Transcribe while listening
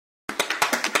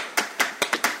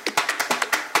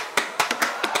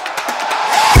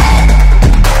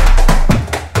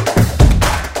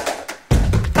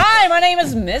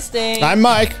Misty. I'm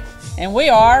Mike. And we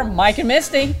are Mike and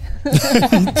Misty.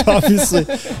 Obviously.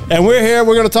 And we're here.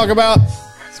 We're going to talk about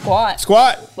Squat.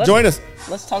 squat. Join us.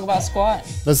 Let's talk about squat.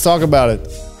 Let's talk about it.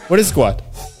 What is squat?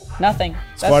 Nothing.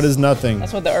 Squat is nothing.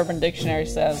 That's what the Urban Dictionary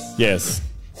says. Yes.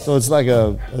 So it's like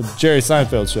a Jerry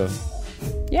Seinfeld show.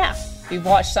 Yeah. If you've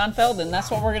watched Seinfeld, then that's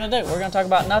what we're going to do. We're going to talk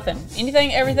about nothing.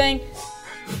 Anything, everything,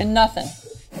 and nothing.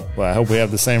 Well, I hope we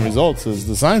have the same results as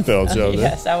the Seinfeld show.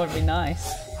 Yes, that would be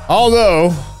nice.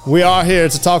 Although we are here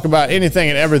to talk about anything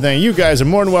and everything, you guys are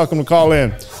more than welcome to call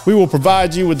in. We will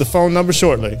provide you with the phone number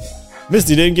shortly.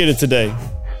 Misty didn't get it today,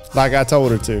 like I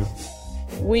told her to.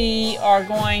 We are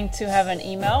going to have an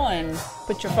email and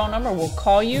put your phone number. We'll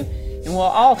call you, and we'll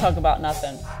all talk about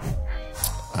nothing.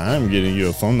 I'm getting you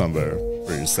a phone number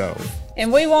for yourself.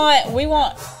 And we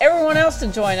want everyone else to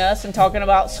join us in talking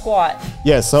about squat.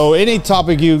 Yes, so any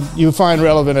topic you find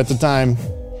relevant at the time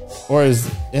or is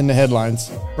in the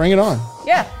headlines, bring it on.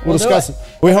 Yeah, We'll discuss it.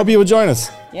 We hope you will join us.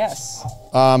 Yes.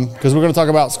 Because we're going to talk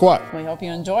about squat. We hope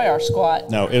you enjoy our squat.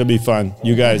 No, it'll be fun.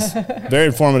 You guys, very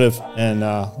informative and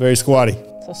very squatty.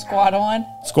 So squat on.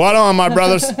 Squat on, my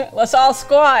brothers. Let's all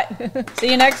squat.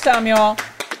 See you next time, y'all.